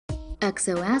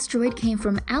exo-asteroid came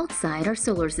from outside our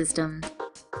solar system.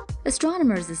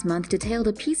 Astronomers this month detailed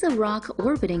a piece of rock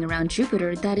orbiting around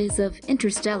Jupiter that is of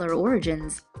interstellar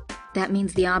origins. That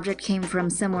means the object came from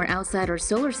somewhere outside our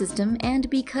solar system, and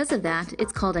because of that,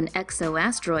 it's called an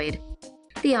exo-asteroid.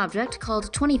 The object,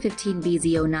 called 2015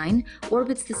 BZ09,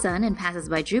 orbits the Sun and passes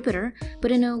by Jupiter,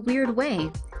 but in a weird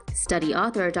way. Study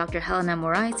author Dr. Helena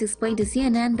Morais explained to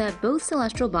CNN that both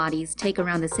celestial bodies take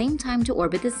around the same time to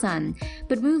orbit the Sun,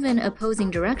 but move in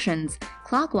opposing directions,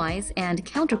 clockwise and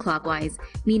counterclockwise,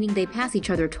 meaning they pass each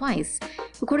other twice.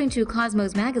 According to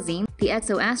Cosmos magazine, the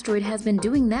exo-asteroid has been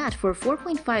doing that for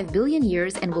 4.5 billion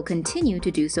years and will continue to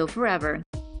do so forever.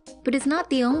 But it's not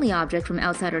the only object from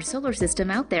outside our solar system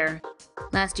out there.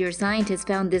 Last year, scientists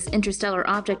found this interstellar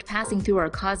object passing through our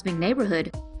cosmic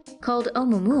neighborhood. Called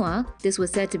Oumumua, this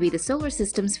was said to be the solar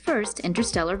system's first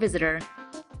interstellar visitor.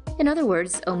 In other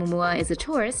words, Oumumua is a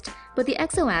tourist, but the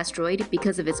exo-asteroid,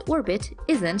 because of its orbit,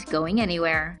 isn't going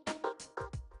anywhere.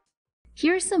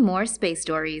 Here's some more space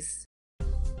stories.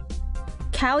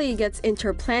 Cali gets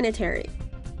interplanetary.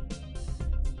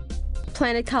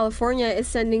 Planet California is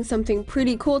sending something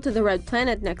pretty cool to the Red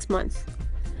Planet next month.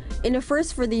 In a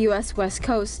first for the US West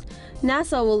Coast,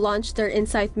 NASA will launch their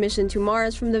InSight mission to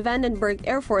Mars from the Vandenberg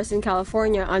Air Force in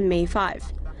California on May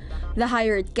 5. The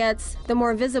higher it gets, the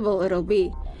more visible it'll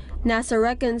be. NASA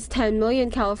reckons 10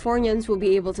 million Californians will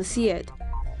be able to see it.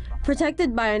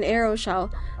 Protected by an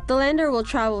aeroshell, the lander will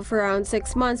travel for around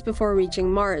 6 months before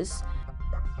reaching Mars.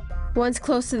 Once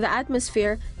close to the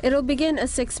atmosphere, it'll begin a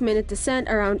 6-minute descent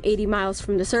around 80 miles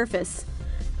from the surface.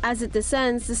 As it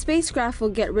descends, the spacecraft will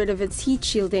get rid of its heat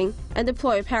shielding and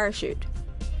deploy a parachute.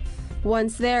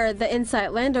 Once there, the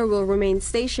InSight lander will remain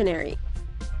stationary.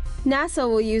 NASA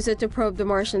will use it to probe the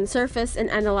Martian surface and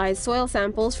analyze soil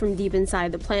samples from deep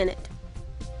inside the planet.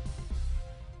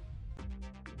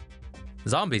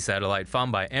 Zombie satellite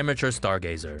found by amateur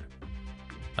stargazer.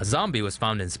 A zombie was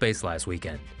found in space last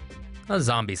weekend. A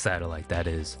zombie satellite, that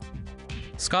is.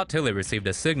 Scott Tilley received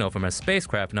a signal from a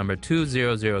spacecraft number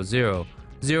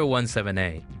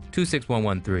 2000-017A,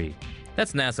 26113.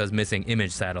 That's NASA's missing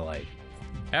image satellite.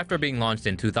 After being launched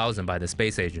in 2000 by the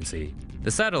space agency,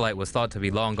 the satellite was thought to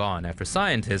be long gone after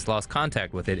scientists lost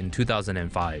contact with it in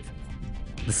 2005.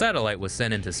 The satellite was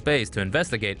sent into space to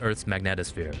investigate Earth's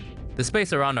magnetosphere, the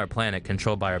space around our planet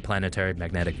controlled by our planetary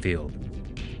magnetic field.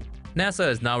 NASA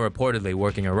is now reportedly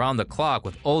working around the clock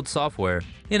with old software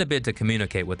in a bid to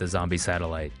communicate with the zombie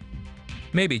satellite.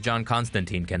 Maybe John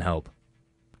Constantine can help.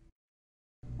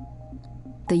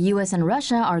 The US and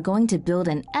Russia are going to build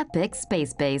an epic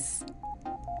space base.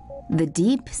 The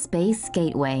Deep Space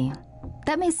Gateway.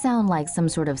 That may sound like some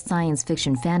sort of science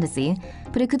fiction fantasy,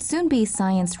 but it could soon be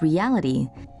science reality.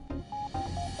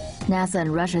 NASA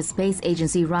and Russia's space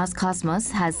agency Roscosmos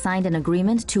has signed an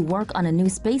agreement to work on a new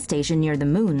space station near the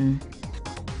Moon.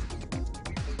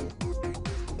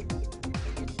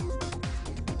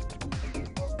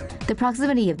 The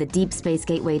proximity of the Deep Space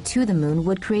Gateway to the Moon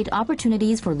would create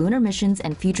opportunities for lunar missions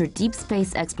and future deep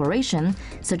space exploration,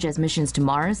 such as missions to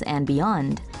Mars and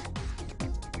beyond.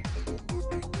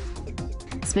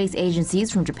 Space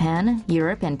agencies from Japan,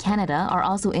 Europe, and Canada are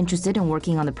also interested in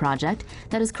working on the project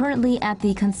that is currently at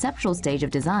the conceptual stage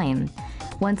of design.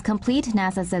 Once complete,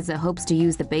 NASA says it hopes to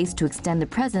use the base to extend the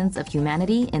presence of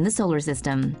humanity in the solar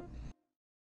system.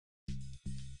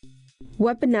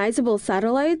 Weaponizable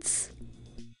satellites?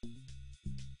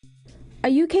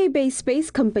 A UK-based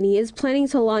space company is planning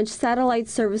to launch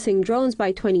satellites servicing drones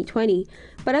by 2020,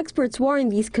 but experts warn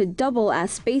these could double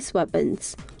as space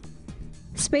weapons.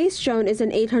 Space Drone is an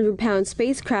 800-pound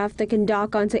spacecraft that can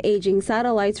dock onto aging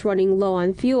satellites running low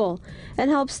on fuel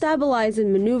and help stabilize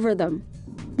and maneuver them.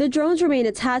 The drones remain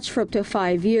attached for up to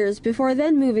 5 years before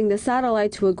then moving the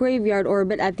satellite to a graveyard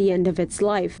orbit at the end of its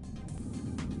life.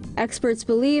 Experts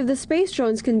believe the space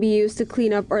drones can be used to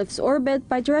clean up Earth's orbit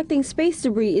by directing space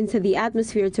debris into the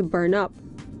atmosphere to burn up.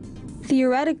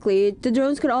 Theoretically, the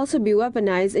drones could also be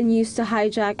weaponized and used to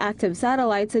hijack active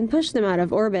satellites and push them out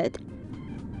of orbit.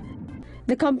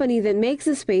 The company that makes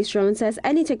the space drone says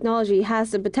any technology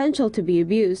has the potential to be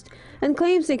abused, and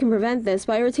claims they can prevent this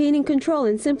by retaining control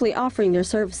and simply offering their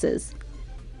services.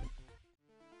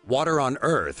 Water on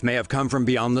Earth may have come from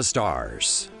beyond the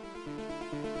stars.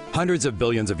 Hundreds of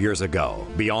billions of years ago,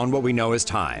 beyond what we know as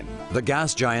time, the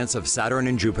gas giants of Saturn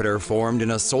and Jupiter formed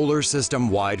in a solar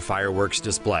system-wide fireworks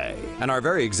display, and our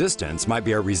very existence might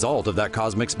be a result of that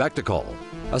cosmic spectacle.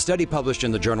 A study published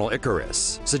in the journal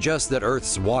Icarus suggests that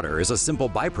Earth's water is a simple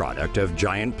byproduct of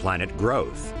giant planet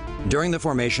growth. During the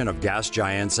formation of gas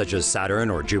giants such as Saturn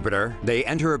or Jupiter, they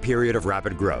enter a period of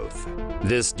rapid growth.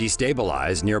 This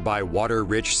destabilized nearby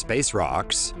water-rich space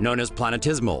rocks, known as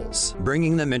planetismals,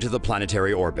 bringing them into the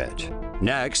planetary orbit.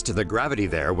 Next, the gravity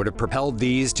there would have propelled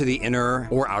these to the inner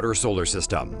or outer solar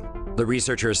system. The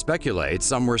researchers speculate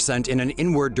some were sent in an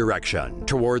inward direction,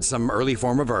 towards some early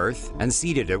form of Earth, and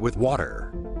seeded it with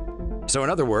water. So in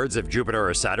other words, if Jupiter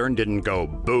or Saturn didn't go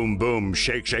boom boom,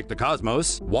 shake shake the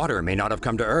cosmos, water may not have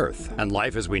come to Earth, and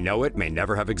life as we know it may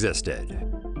never have existed.